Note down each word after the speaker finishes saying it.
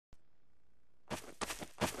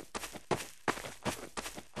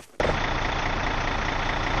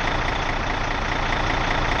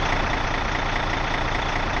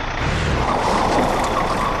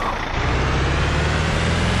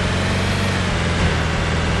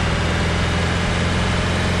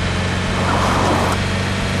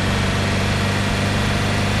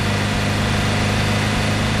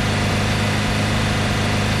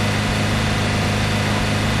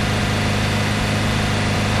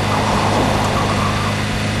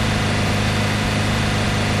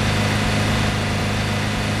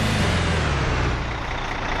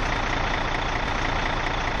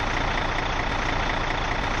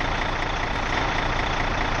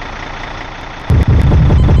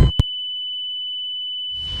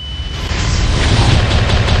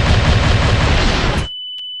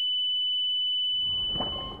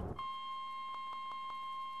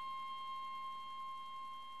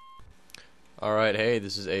Hey,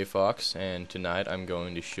 this is A Fox, and tonight I'm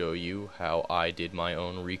going to show you how I did my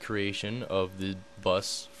own recreation of the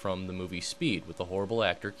bus from the movie Speed with the horrible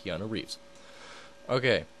actor Keanu Reeves.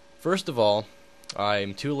 Okay, first of all,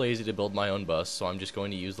 I'm too lazy to build my own bus, so I'm just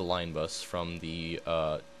going to use the line bus from the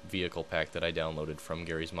vehicle pack that I downloaded from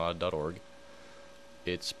garrysmod.org.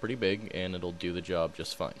 It's pretty big, and it'll do the job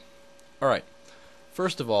just fine. Alright,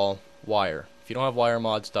 first of all, wire. If you don't have wire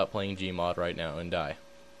mod, stop playing Gmod right now and die.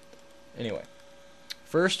 Anyway.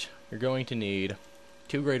 First, you're going to need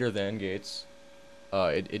two greater than gates.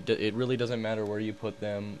 It really doesn't matter where you put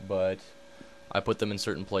them, but I put them in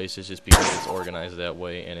certain places just because it's organized that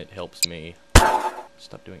way and it helps me.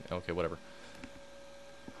 Stop doing. Okay, whatever.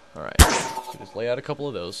 Alright, so just lay out a couple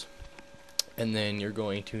of those. And then you're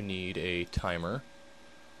going to need a timer,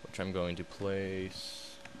 which I'm going to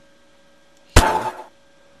place here.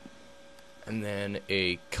 And then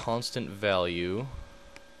a constant value.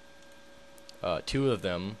 Two of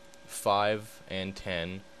them, 5 and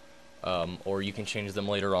 10, or you can change them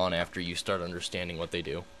later on after you start understanding what they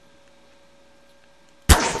do.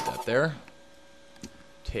 Put that there.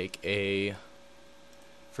 Take a...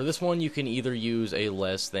 For this one, you can either use a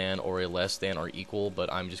less than or a less than or equal,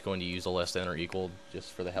 but I'm just going to use a less than or equal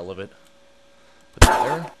just for the hell of it. Put that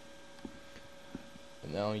there.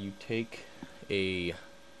 And now you take a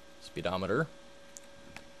speedometer,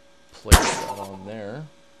 place that on there.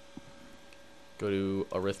 Go to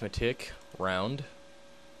arithmetic, round,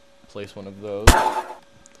 place one of those,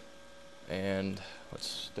 and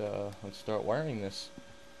let's start wiring this.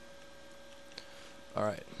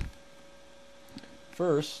 Alright.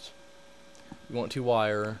 First, you want to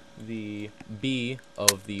wire the B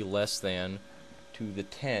of the less than to the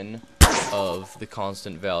 10 of the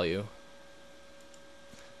constant value.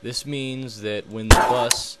 This means that when the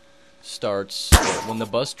bus when the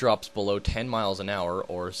bus drops below 10 miles an hour,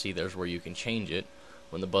 or see, there's where you can change it.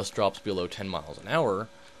 When the bus drops below 10 miles an hour,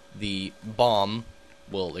 the bomb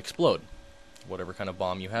will explode, whatever kind of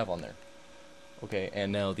bomb you have on there. Okay,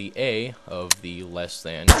 and now the A of the less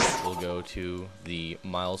than will go to the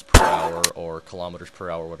miles per hour or kilometers per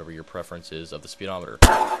hour, whatever your preference is, of the speedometer.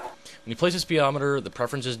 When you place a speedometer, the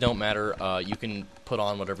preferences don't matter. You can put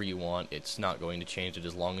on whatever you want. It's not going to change it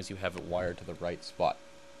as long as you have it wired to the right spot.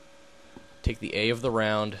 Take the A of the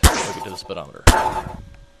round, hook it to the speedometer.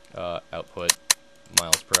 Output,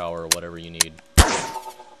 miles per hour, whatever you need.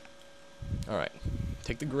 Alright,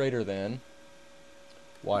 take the greater than,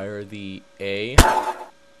 wire the A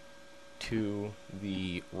to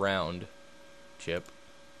the round chip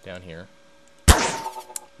down here.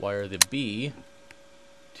 Wire the B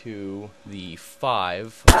to the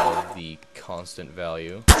 5 of the constant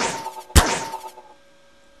value.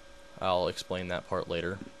 I'll explain that part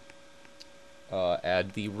later.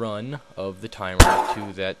 Add the run of the timer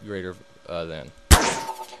to that greater than.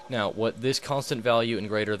 Now, what this constant value and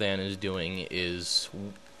greater than is doing is,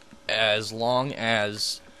 as long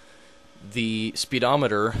as the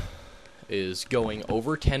speedometer is going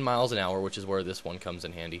over 10 miles an hour, which is where this one comes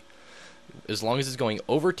in handy, as long as it's going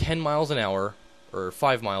over 10 miles an hour, or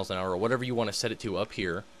 5 miles an hour, or whatever you want to set it to up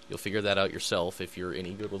here, you'll figure that out yourself if you're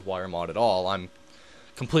any good with wire mod at all. I'm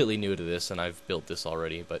completely new to this, and I've built this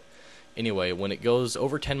already, but anyway, when it goes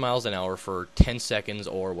over 10 miles an hour for 10 seconds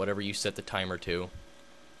or whatever you set the timer to,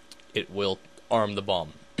 it will arm the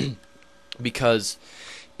bomb. Because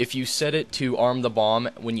if you set it to arm the bomb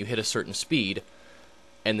when you hit a certain speed,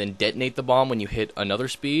 and then detonate the bomb when you hit another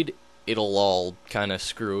speed, it'll all kind of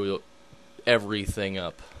screw everything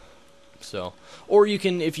up. So, or you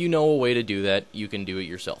can, if you know a way to do that, you can do it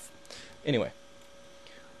yourself. Anyway,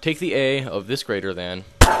 take the A of this greater than,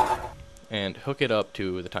 and hook it up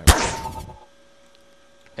to the timer.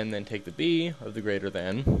 And then take the B of the greater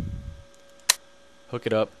than, hook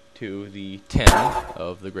it up to the 10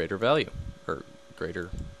 of the greater value, or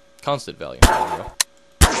greater constant value. There we go.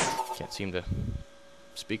 Can't seem to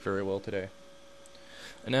speak very well today.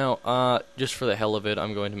 And now, just for the hell of it,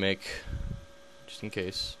 I'm going to make, just in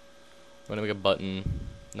case, I'm going to make a button,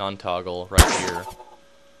 non-toggle, right here.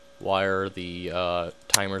 Wire the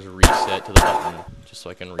timer's reset to the button, just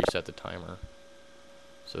so I can reset the timer.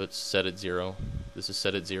 So it's set at 0. This is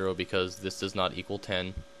set at 0 because this does not equal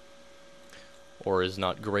 10, or is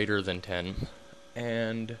not greater than 10.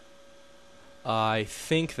 And I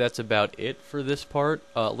think that's about it for this part.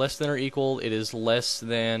 Less than or equal, it is less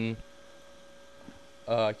than...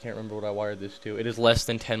 I can't remember what I wired this to. It is less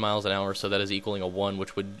than 10 miles an hour, so that is equaling a 1,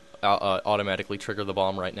 which would automatically trigger the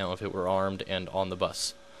bomb right now if it were armed and on the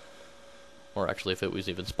bus. Or actually if it was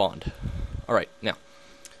even spawned. Alright, now,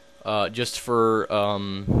 just for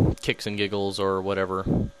kicks and giggles or whatever,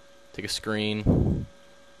 take a screen,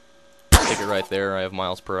 stick it right there. I have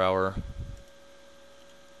miles per hour.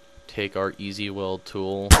 Take our easy weld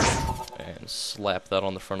tool and slap that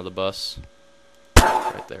on the front of the bus.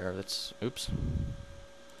 Right there. That's, oops.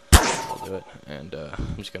 I'll do it. And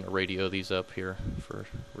I'm just going to radio these up here for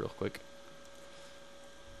real quick.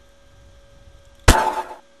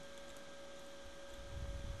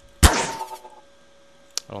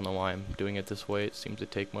 I don't know why I'm doing it this way. It seems to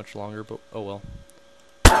take much longer, but oh well.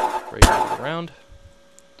 Radio it around.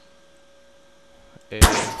 A to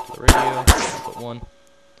the radio. Put one.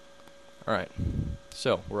 Alright.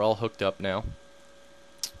 So, we're all hooked up now.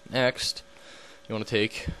 Next, you want to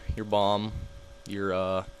take your bomb,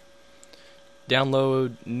 your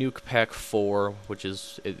download Nuke Pack 4, which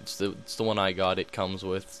is it's the one I got. It comes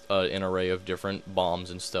with an array of different bombs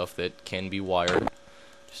and stuff that can be wired.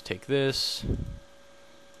 Just take this.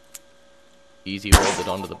 Easy weld it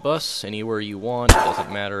onto the bus anywhere you want. It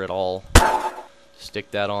doesn't matter at all.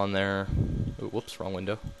 Stick that on there. Ooh, whoops, wrong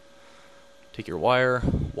window. Take your wire,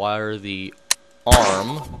 wire the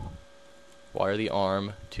arm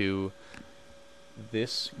to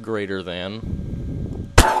this greater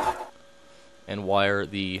than, and wire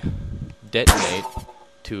the detonate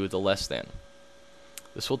to the less than.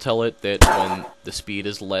 This will tell it that when the speed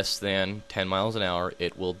is less than 10 miles an hour,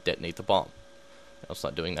 it will detonate the bomb. Now, it's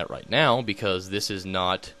not doing that right now because this is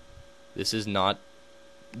not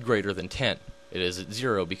greater than 10. It is at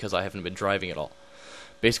 0 because I haven't been driving at all.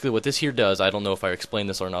 Basically, what this here does, I don't know if I explained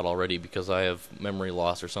this or not already because I have memory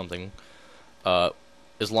loss or something.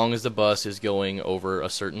 As long as the bus is going over a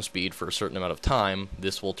certain speed for a certain amount of time,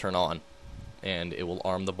 this will turn on, and it will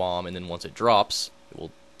arm the bomb. And then once it drops, it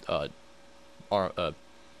will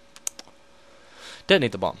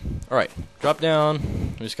detonate the bomb. Alright, drop down.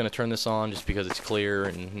 I'm just going to turn this on just because it's clear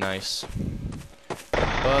and nice.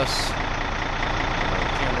 Bus.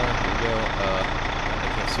 Camera. Here we go. I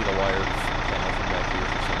can't see the wire panel from back here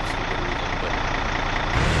for some stupid reason, but...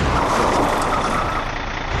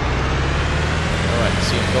 Alright,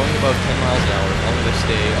 see, I'm going above 10 miles an hour. As long as I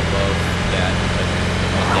stay above that,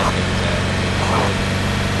 my detonate is at, it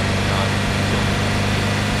should not kill me.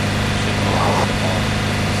 Should not the bomb.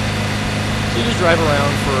 So you just drive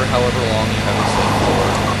around for however long you have it set for.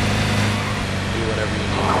 Do whatever you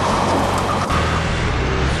need.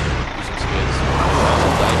 Do some skids.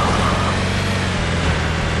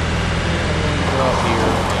 And go out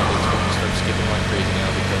here, and it's going to start skipping like crazy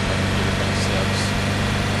now because my computer kind of sucks.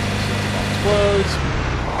 So the bomb explodes.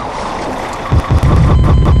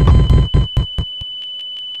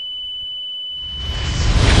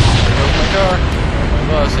 There goes my car, my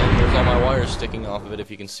bus, and there's all my wires sticking off of it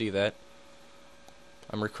if you can see that.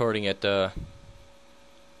 I'm recording at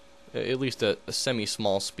least a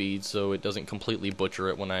semi-small speed, so it doesn't completely butcher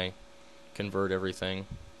it when I convert everything,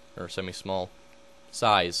 or semi-small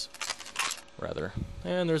size, rather.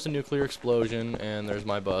 And there's a nuclear explosion, and there's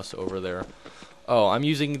my bus over there. Oh, I'm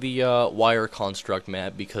using the wire construct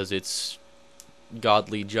map because it's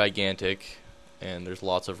godly gigantic, and there's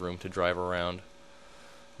lots of room to drive around.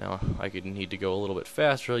 Now, I could need to go a little bit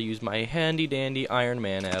faster. I'll use my handy-dandy Iron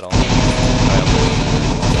Man add-on.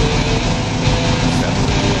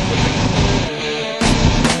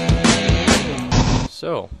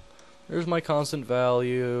 So, there's my constant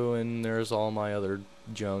value, and there's all my other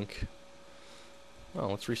junk. Oh,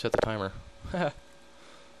 let's reset the timer.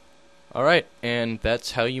 Alright, and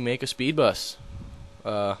that's how you make a SpeedBus.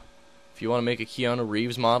 If you want to make a Keanu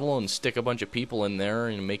Reeves model and stick a bunch of people in there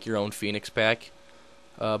and make your own Phoenix Pack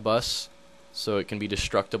bus, so it can be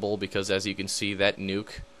destructible, because as you can see, that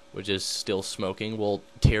nuke, which is still smoking, will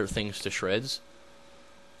tear things to shreds.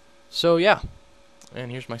 So yeah, and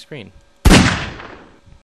here's my screen.